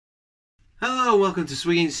Hello, welcome to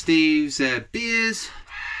Swinging Steve's Beers,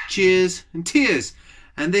 Cheers and Tears.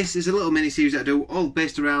 And this is a little mini-series that I do all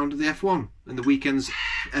based around the F1 and the weekends,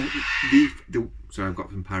 sorry, I've got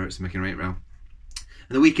some pirates making right round.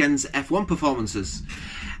 And the weekend's F1 performances.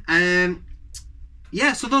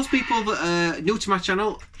 Yeah, so those people that are new to my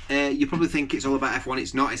channel, you probably think it's all about F1.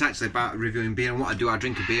 It's not. It's actually about reviewing beer. And what I do, I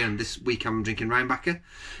drink a beer, and this week I'm drinking Rheinbacher.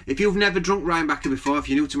 If you've never drunk Rheinbacher before, if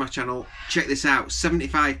you're new to my channel, check this out.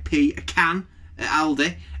 75p a can at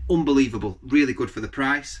Aldi. Unbelievable. Really good for the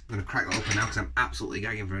price. I'm going to crack that open now because I'm absolutely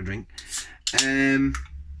gagging for a drink.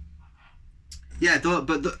 Yeah,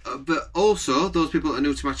 but also, those people that are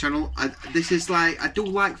new to my channel, this is like, I do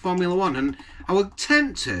like Formula 1, and I was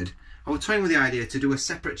tempted, I was toying with the idea to do a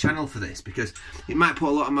separate channel for this, because it might put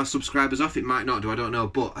a lot of my subscribers off, it might not do, I don't know,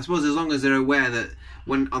 but I suppose as long as they're aware that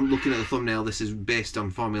when I'm looking at the thumbnail this is based on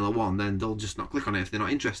Formula 1, then they'll just not click on it if they're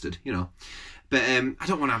not interested, you know. But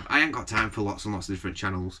I ain't got time for lots and lots of different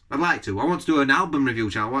channels. I'd like to. I want to do an album review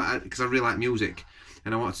channel, because I really like music,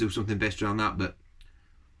 and I want to do something based around that, but...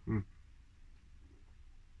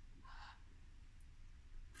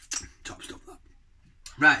 Top stuff, that.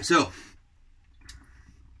 Right, so...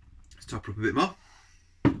 let's top up a bit more.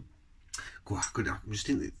 God, I'm just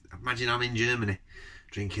thinking, imagine I'm in Germany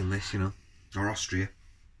drinking this, you know, or Austria.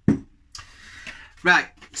 Right,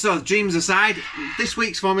 so dreams aside, this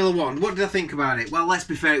week's Formula 1, what did I think about it? Well, let's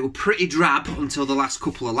be fair, it was pretty drab until the last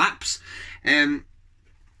couple of laps.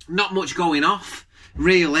 Not much going off,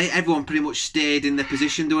 really. Everyone pretty much stayed in their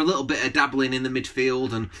position. There were a little bit of dabbling in the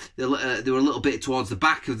midfield, and they were a little bit towards the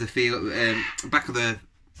back of the field, back of the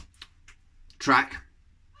track.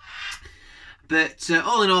 But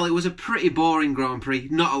all in all, it was a pretty boring Grand Prix.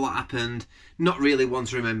 Not a lot happened. Not really one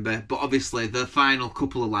to remember. But obviously, the final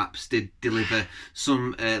couple of laps did deliver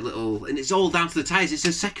some little... And it's all down to the tyres. It's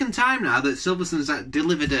the second time now that Silverstone's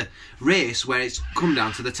delivered a race where it's come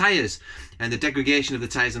down to the tyres. And the degradation of the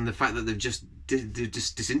tyres and the fact that they've just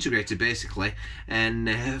disintegrated, basically, and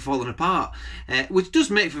fallen apart. Which does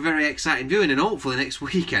make for very exciting viewing. And hopefully next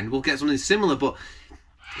weekend we'll get something similar. But...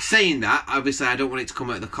 saying that, obviously I don't want it to come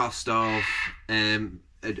at the cost of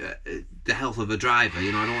the health of a driver.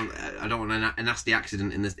 You know, I don't want a nasty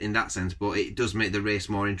accident in that sense. But it does make the race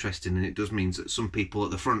more interesting, and it does mean that some people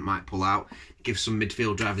at the front might pull out, give some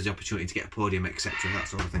midfield drivers the opportunity to get a podium, etc. That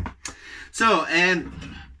sort of thing. So, a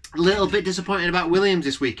little bit disappointed about Williams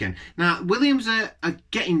this weekend. Now, Williams are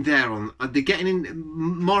getting there on. They're getting in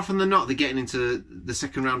more often than not. They're getting into the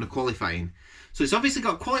second round of qualifying. So it's obviously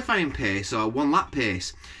got qualifying pace, or one lap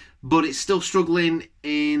pace, but it's still struggling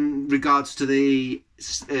in regards to the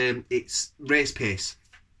its race pace,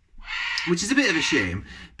 which is a bit of a shame,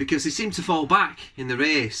 because they seemed to fall back in the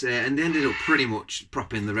race, and they ended up pretty much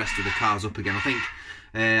propping the rest of the cars up again.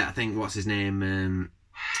 I think what's his name,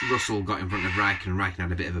 Russell got in front of Raikkonen, and Raikkonen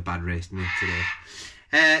had a bit of a bad race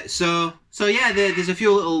today. So yeah, there's a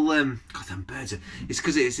few little God, them birds. It's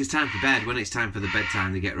because it's time for bed. When it's time for the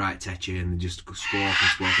bedtime, they get right tetchy and they just squawk and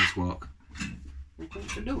squawk and squawk. Come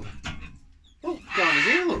to the door. Oh, Garner's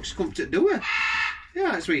here. Look, she's come to the door. You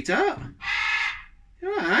alright, sweetheart?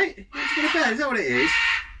 You alright? You want to go to bed? Is that what it is?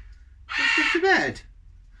 Let's go to bed.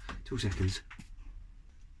 2 seconds.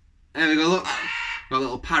 There we go. Look, got a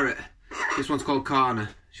little parrot. This one's called Garner.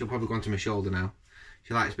 She'll probably go onto my shoulder now.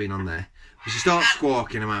 She likes being on there. If she starts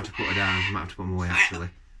squawking, I might have to put her down. I might have to put them away, actually.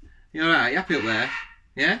 You alright? You happy up there?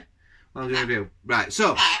 Yeah? Well, I'm doing a review. Right,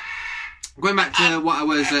 so, going back to what I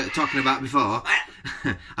was talking about before.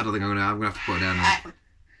 I don't think I'm going to have to put her down now.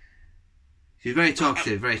 She's very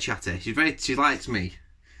talkative, very chatty. She likes me.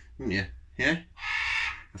 Doesn't you? Yeah?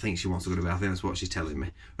 I think she wants to go to bed. I think that's what she's telling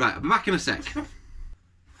me. Right, I'll be back in a sec.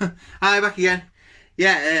 Hi, back again.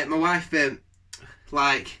 Yeah, my wife,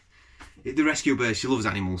 like... the rescue bird, she loves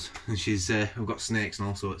animals, and we've got snakes and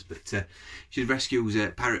all sorts, but she rescues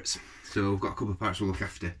parrots. So we've got a couple of parrots we'll look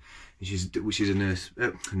after. And she's a nurse.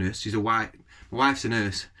 She's my wife's a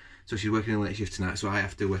nurse, so she's working a late shift tonight. So I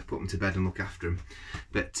have to put them to bed and look after them.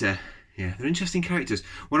 But yeah, they're interesting characters.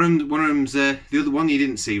 One of them's the other one you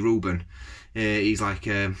didn't see, Ruben. He's like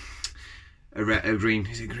a green.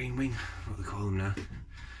 Is it green wing? What do they call him now?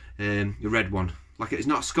 The red one. Like, it's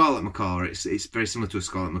not a scarlet macaw, it's very similar to a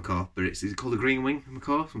scarlet macaw, but is it called a green wing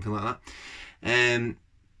macaw, something like that.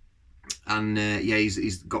 Yeah,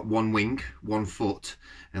 he's got one wing, 1 foot,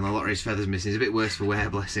 and a lot of his feathers missing. He's a bit worse for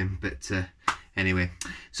wear, bless him. But anyway,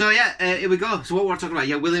 so yeah, here we go. So what we're talking about,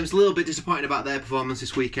 yeah, Williams a little bit disappointed about their performance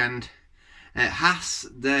this weekend. Haas,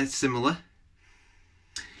 they're similar.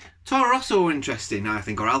 Toro Rosso were interesting, I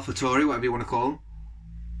think, or Alpha Tauri, whatever you want to call them.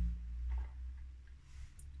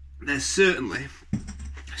 They're certainly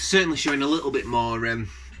showing a little bit more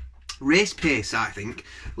Race pace, I think.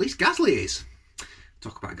 At least Gasly is.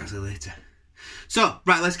 Talk about Gasly later. So,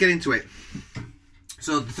 right, let's get into it.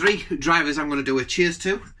 So, the 3 drivers I'm going to do a cheers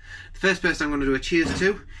to. The first person I'm going to do a cheers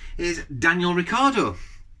to is Daniel Ricciardo.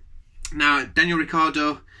 Now, Daniel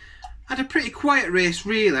Ricciardo had a pretty quiet race,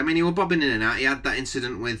 really. I mean, he was bobbing in and out. He had that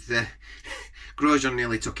incident with Grosjean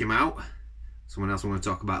nearly took him out. Someone else I'm going to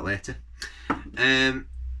talk about later.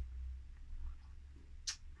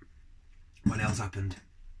 What else happened?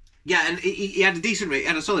 Yeah, and he had a decent race, he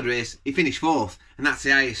had a solid race. He finished 4th, and that's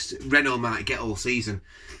the highest Renault might get all season.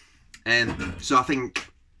 So I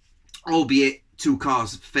think, albeit 2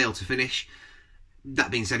 cars failed to finish,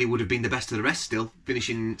 that being said, he would have been the best of the rest still,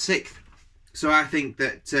 finishing 6th. So I think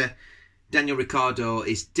that Daniel Ricciardo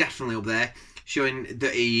is definitely up there, showing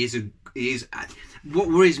that he is. What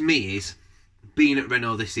worries me is, being at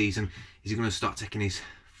Renault this season, is he going to start taking his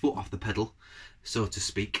foot off the pedal, so to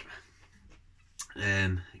speak.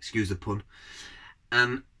 Excuse the pun,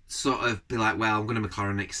 and sort of be like, well, I'm going to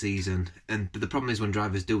McLaren next season. But the problem is when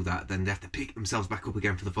drivers do that, then they have to pick themselves back up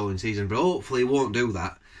again for the following season. But hopefully he won't do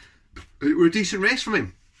that. It was a decent race from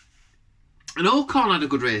him. And Ocon had a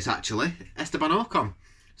good race, actually. Esteban Ocon.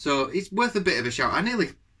 So he's worth a bit of a shout. I nearly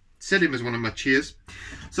said him as one of my cheers.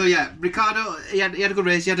 So yeah, Ricciardo, he had a good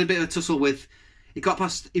race. He had a bit of a tussle with... He got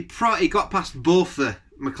past both the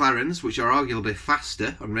McLarens, which are arguably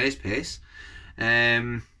faster on race pace.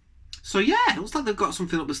 So yeah, it looks like they've got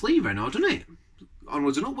something up the sleeve right now, doesn't it?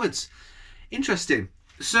 Onwards and upwards. Interesting.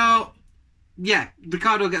 So yeah,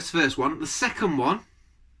 Ricciardo gets the first one. The second one,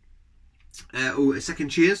 second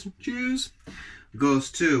cheers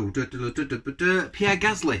goes to Pierre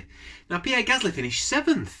Gasly. Now Pierre Gasly finished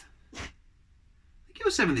 7th. I think it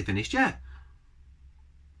was 7th he finished, yeah.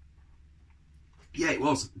 Yeah, it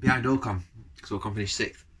was, behind Ocon. So Ocon finished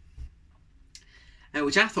 6th.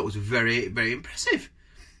 Which I thought was very, very impressive.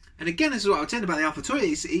 And again, this is what I was saying about the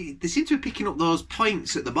AlphaTauri. They seem to be picking up those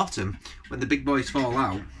points at the bottom when the big boys fall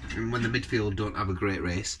out and when the midfield don't have a great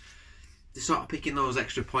race. They're sort of picking those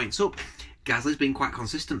extra points up. Gasly's been quite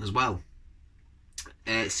consistent as well.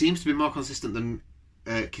 It seems to be more consistent than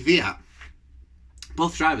Kvyat.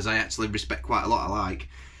 Both drivers I actually respect quite a lot. I like.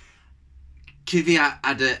 Kvyat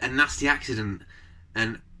had a nasty accident,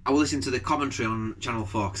 and I will listen to the commentary on Channel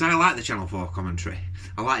 4 because I like the Channel 4 commentary.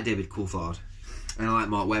 I like David Coulthard and I like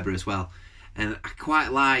Mark Webber as well, and I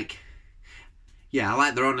quite like. Yeah, I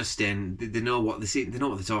like their honesty and they know what they know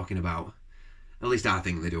what they're talking about. At least I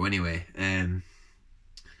think they do anyway.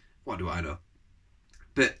 What do I know?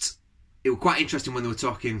 But it was quite interesting when they were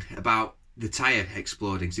talking about the tyre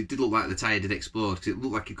exploding. Because it did look like the tyre did explode. Because it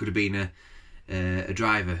looked like it could have been a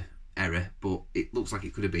driver error, but it looks like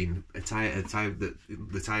it could have been a tyre that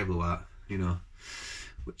the tyre blew out. You know,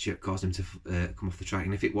 which caused him to come off the track.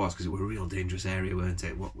 And if it was, because it was a real dangerous area, weren't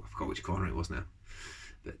it? I forgot which corner it was now.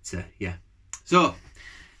 But yeah. So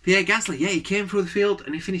Pierre Gasly, yeah, he came through the field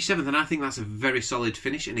and he finished 7th, and I think that's a very solid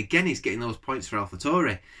finish. And again, he's getting those points for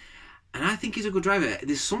AlphaTauri. And I think he's a good driver.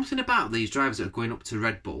 There's something about these drivers that are going up to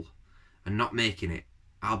Red Bull and not making it.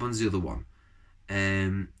 Albon's the other one.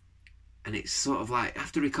 And it's sort of like,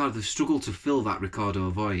 after Ricciardo, they've struggled to fill that Ricciardo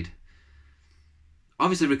void.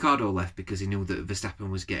 Obviously, Ricciardo left because he knew that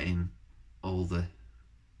Verstappen was getting all the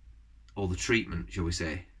treatment, shall we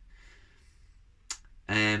say.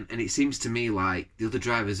 And it seems to me like the other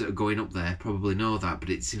drivers that are going up there probably know that, but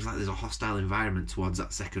it seems like there's a hostile environment towards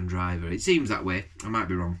that second driver. It seems that way. I might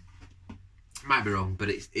be wrong. But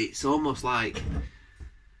it's almost like,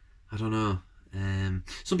 I don't know.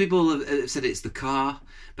 Some people have said it's the car,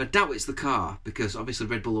 but I doubt it's the car, because obviously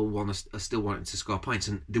Red Bull are still wanting to score points,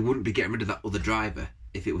 and they wouldn't be getting rid of that other driver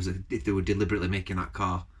if they were deliberately making that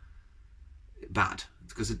car bad,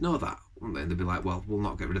 because they'd know that, wouldn't they? And they'd be like, well, we'll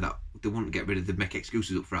not get rid of that. They wouldn't get rid of. They'd make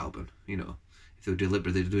excuses up for Albon, you know, if they were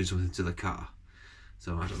deliberately doing something to the car.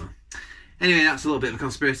 So I don't know. Anyway, that's a little bit of a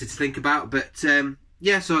conspiracy to think about, but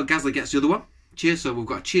yeah. So Gasly gets the other one. Cheers. So we've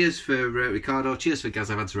got cheers for Ricciardo, cheers for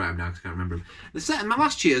Gasly. I've had to write him down because I can't remember him. My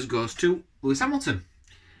last cheers goes to Lewis Hamilton,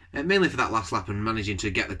 mainly for that last lap and managing to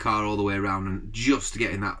get the car all the way around and just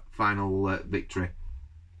getting that final victory.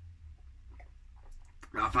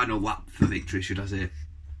 That final lap for victory, should I say?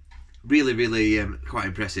 Really, really quite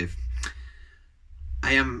impressive.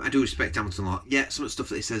 I do respect Hamilton a lot. Yeah, some of the stuff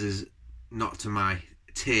that he says is not to my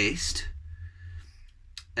taste.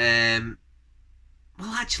 Well,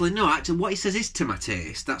 actually, no. Actually, what he says is to my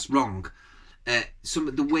taste. That's wrong.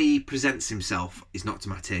 The way he presents himself is not to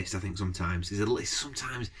my taste. I think sometimes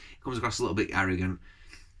sometimes he comes across a little bit arrogant.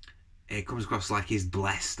 It comes across like he's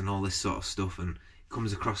blessed and all this sort of stuff, and it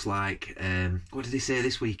comes across like what did he say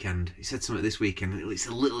this weekend? He said something this weekend.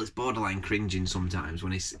 It's borderline cringing sometimes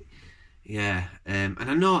when Yeah, and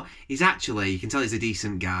I know he's actually, you can tell he's a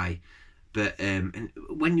decent guy, but and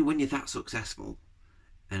when you're that successful,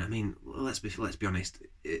 and I mean, let's be honest,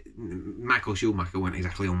 Michael Schumacher weren't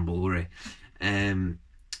exactly humble, were he?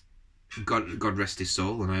 God rest his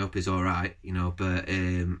soul, and I hope he's all right, you know. But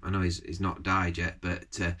I know he's not died yet,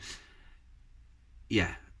 but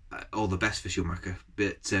yeah, all the best for Schumacher.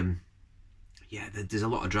 But yeah, there's a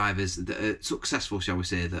lot of drivers that are successful, shall we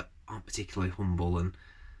say, that aren't particularly humble, and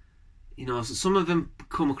you know, some of them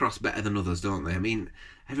come across better than others, don't they? I mean,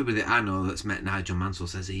 everybody that I know that's met Nigel Mansell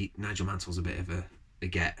says Nigel Mansell's a bit of a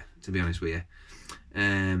get, to be honest with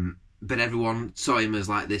you. But everyone saw him as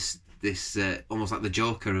like this almost like the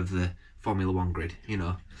Joker of the Formula One grid, you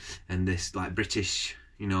know, and this like British,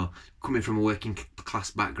 you know, coming from a working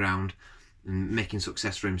class background and making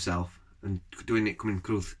success for himself and doing it coming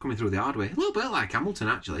through the hard way. A little bit like Hamilton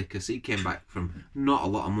actually, because he came back from not a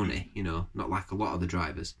lot of money, you know, not like a lot of the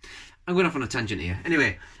drivers. I'm going off on a tangent here.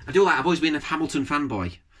 Anyway, I've always been a Hamilton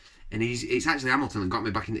fanboy, and it's actually Hamilton that got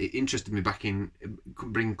me back in, interested me back in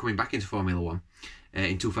coming back into Formula One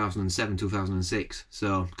in 2007, 2006.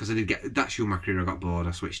 So because I did get that Schumacher, I got bored,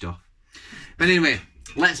 I switched off. But anyway,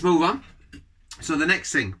 let's move on. So the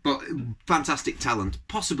next thing, but fantastic talent,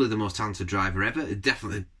 possibly the most talented driver ever,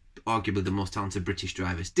 definitely arguably the most talented British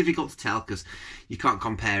driver. It's difficult to tell because you can't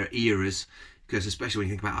compare eras, because especially when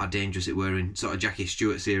you think about how dangerous it were in sort of Jackie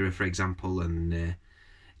Stewart's era, for example, and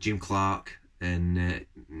Jim Clark and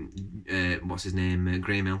what's his name,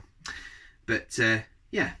 Graham Hill. But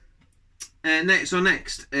yeah. Next, now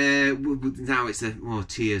it's the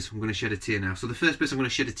tears. I'm going to shed a tear now. So the first person I'm going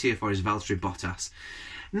to shed a tear for is Valtteri Bottas.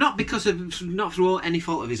 Not through any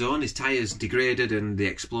fault of his own. His tyres degraded and they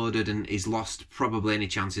exploded, and he's lost probably any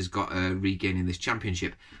chance he's got regaining this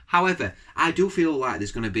championship. However, I do feel like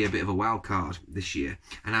there's going to be a bit of a wild card this year,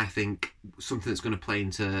 and I think something that's going to play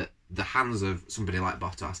into the hands of somebody like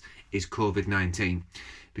Bottas is COVID-19,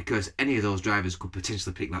 because any of those drivers could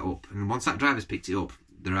potentially pick that up, and once that driver's picked it up,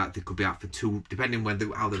 they could be out for depending on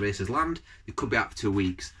how the races land, they could be out for 2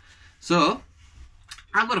 weeks. So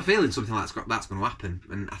I've got a feeling something like that's going to happen,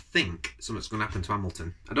 and I think something's going to happen to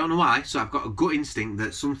Hamilton. I don't know why, so I've got a gut instinct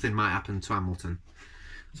that something might happen to Hamilton.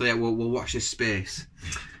 So yeah, we'll watch this space.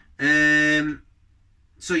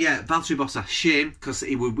 So yeah, Valtteri Bottas, shame, because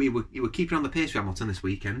we were keeping on the pace with Hamilton this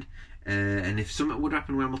weekend. And if something would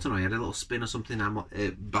happen with Hamilton, or he had a little spin or something,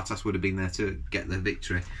 Bottas would have been there to get the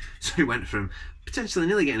victory. So he went from potentially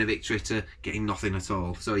nearly getting a victory to getting nothing at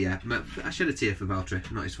all. So yeah, I shed a tear for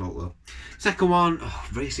Valtteri. Not his fault though. Second one,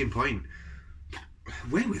 Racing Point.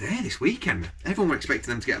 Where were they this weekend? Everyone were expecting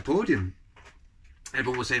them to get a podium.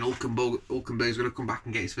 Everyone was saying Hulkenberg's going to come back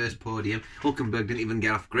and get his first podium. Hulkenberg didn't even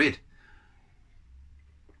get off grid.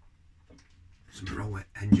 Something wrong with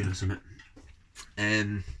engine or something.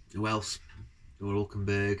 Who else? Or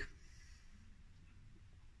Hulkenberg.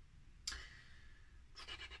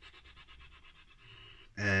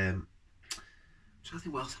 I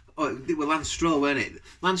think what else happened. Oh, it was Lance Stroll, weren't it?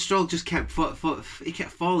 Lance Stroll just kept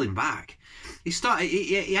falling back.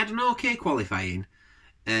 He had an okay qualifying,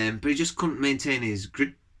 but he just couldn't maintain his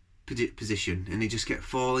grid position, and he just kept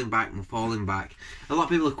falling back and falling back. A lot of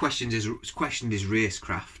people have questioned his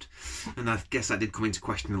racecraft, and I guess that did come into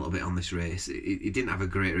question a little bit on this race. He didn't have a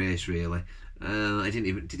great race really.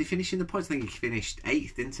 Did he finish in the points? I think he finished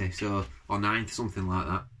 8th, didn't he? So, or 9th, something like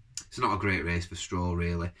that. It's not a great race for Stroll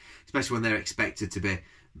really, especially when they're expected to be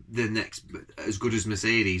the next, as good as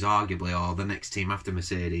Mercedes arguably, or the next team after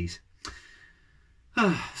Mercedes.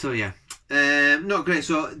 So yeah, not great.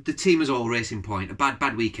 So the team is all Racing Point. A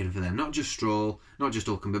bad weekend for them. Not just Stroll, not just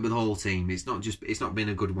Hulkenberg, but the whole team. It's not been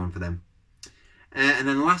a good one for them. And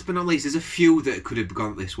then last but not least, there's a few that could have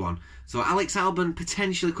got this one. So Alex Albon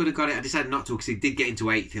potentially could have got it. I decided not to because he did get into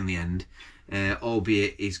 8th in the end.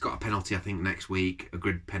 Albeit he's got a penalty, I think, next week, a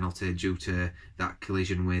grid penalty due to that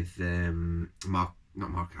collision with I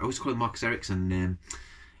always call him Marcus Ericsson,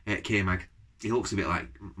 K-Mag. He looks a bit like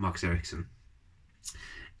Marcus Ericsson.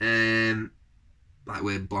 Like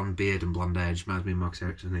with blonde beard and blonde hair, just reminds me of Marcus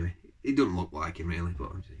Ericsson anyway. He doesn't look like him really,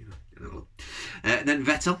 but you know. Then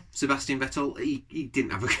Sebastian Vettel, he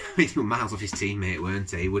didn't have he was miles off his teammate,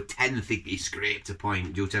 weren't he? He was 10th, he scraped a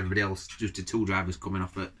point due to everybody else, due to 2 drivers coming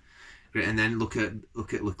off it. And then look at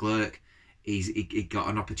Leclerc. He got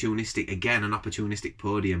an opportunistic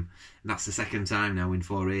podium, and that's the second time now in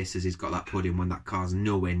 4 races he's got that podium when that car's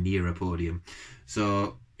nowhere near a podium.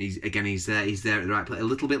 So he's there at the right place. A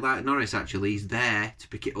little bit like Norris actually. He's there to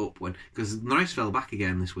pick it up because Norris fell back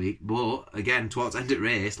again this week. But again, towards end of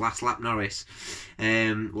race, last lap Norris,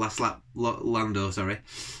 last lap Lando. Sorry,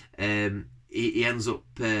 he ends up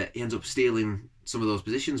stealing some of those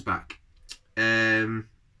positions back.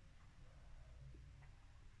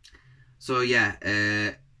 So yeah,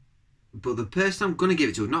 but the person I'm going to give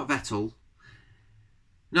it to, not Vettel,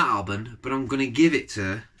 not Albon, but I'm going to give it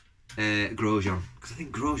to Grosjean, because I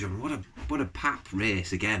think Grosjean, what a pap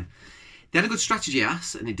race again. They had a good strategy,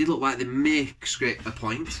 and it did look like they may scrape a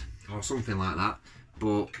point or something like that.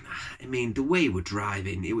 But I mean, the way he was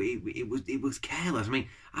driving, it was careless. I mean,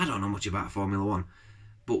 I don't know much about Formula One,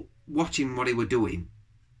 but watching what he was doing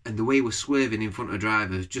and the way he was swerving in front of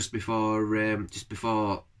drivers just before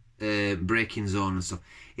braking zone and stuff,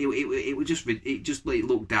 it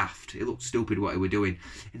looked daft. It looked stupid what he was doing,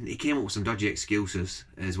 and he came up with some dodgy excuses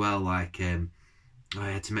as well, like I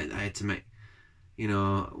had to make. You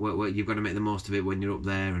know, you've got to make the most of it when you're up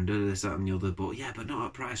there and do this, that and the other. But yeah, but not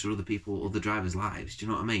at price for other drivers' lives. Do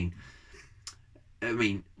you know what I mean? I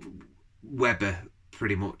mean, Webber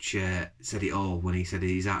pretty much said it all when he said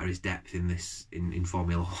he's out of his depth in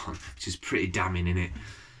Formula One, which is pretty damning, innit?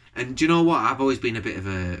 And do you know what? I've always been a bit of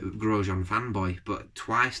a Grosjean fanboy, but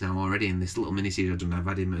twice now already in this little mini-series I've done, I've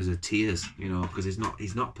had him as a tears, you know, because he's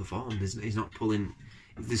not performed, he's not pulling.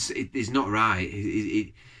 It's not right.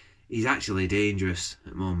 He's actually dangerous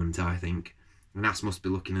at the moment, I think. And As must be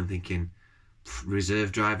looking and thinking,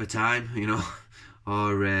 reserve driver time, you know,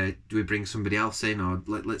 or do we bring somebody else in, or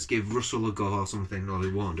let's give Russell a go or something. No, they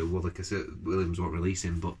won't do, well, because Williams won't release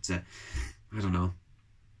him, but I don't know.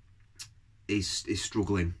 He's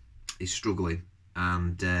struggling. He's struggling.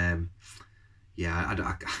 And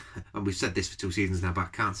yeah, and we've said this for 2 seasons now, but I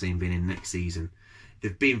can't see him being in next season.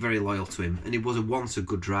 They've been very loyal to him, and he was once a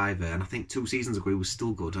good driver, and I think 2 seasons ago he was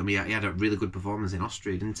still good. I mean, he had a really good performance in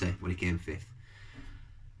Austria, didn't he, when he came 5th?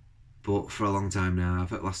 But for a long time now,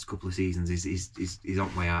 the last couple of seasons, he's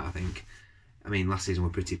on way out, I think. I mean, last season were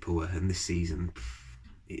pretty poor, and this season,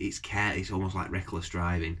 it's almost like reckless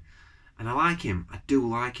driving. And I like him. I do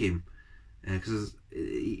like him, because,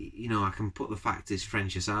 you know, I can put the fact he's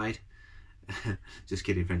French aside. Just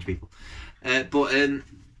kidding, French people. But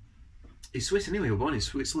he's Swiss anyway. He was born in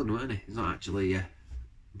Switzerland, weren't he? He's not actually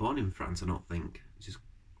born in France, I don't think.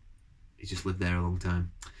 He's just lived there a long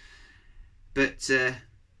time. But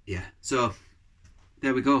yeah, so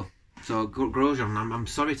there we go. So Grosjean, I'm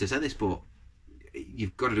sorry to say this, but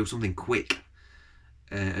you've got to do something quick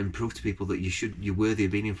and prove to people that you're worthy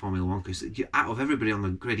of being in Formula One. Because out of everybody on the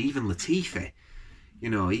grid, even Latifi, you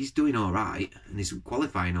know, he's doing all right and he's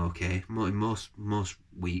qualifying okay in most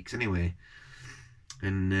weeks anyway.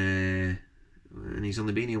 And he's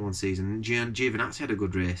only been here 1 season. Giovinazzi had a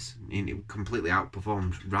good race. He completely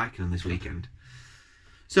outperformed Raikkonen this weekend.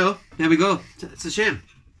 So there we go. It's a shame,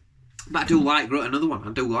 but I do like another one.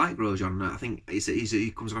 I do like Grosjean. I think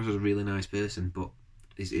he comes across as a really nice person, but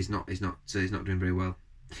he's not doing very well.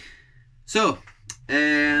 So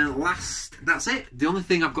that's it. The only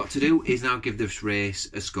thing I've got to do is now give this race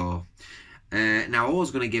a score. Now I was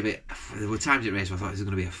going to give it. There were times in the race where I thought it was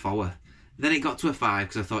going to be a 4. Then it got to a 5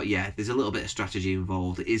 because I thought, yeah, there's a little bit of strategy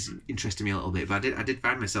involved. It is interesting me a little bit, but I did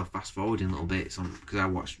find myself fast forwarding a little bit because I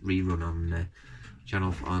watched rerun on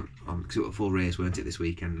channel on because it was a full race, weren't it, this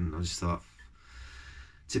weekend? And I just thought,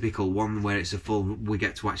 typical one where it's we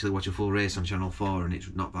get to actually watch a full race on Channel 4 and it's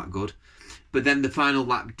not that good. But then the final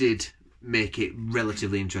lap did make it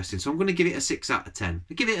relatively interesting, so I'm going to give it a 6 out of 10.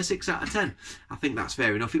 I give it a 6 out of 10. I think that's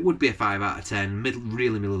fair enough. It would be a 5 out of 10,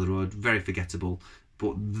 really middle of the road, very forgettable.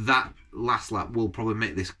 But that last lap will probably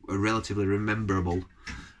make this a relatively rememberable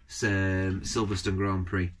Silverstone Grand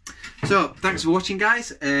Prix. So, thanks for watching, guys.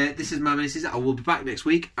 This is my mini-series. I will be back next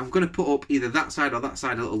week. I'm going to put up either that side or that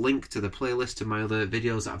side a little link to the playlist to my other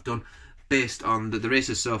videos that I've done based on the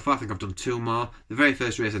races so far. I think I've done 2 more. The very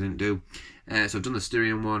first race I didn't do. So I've done the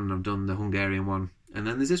Styrian one, and I've done the Hungarian one, and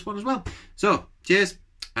then there's this one as well. So, cheers,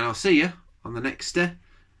 and I'll see you on the next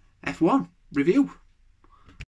F1 review.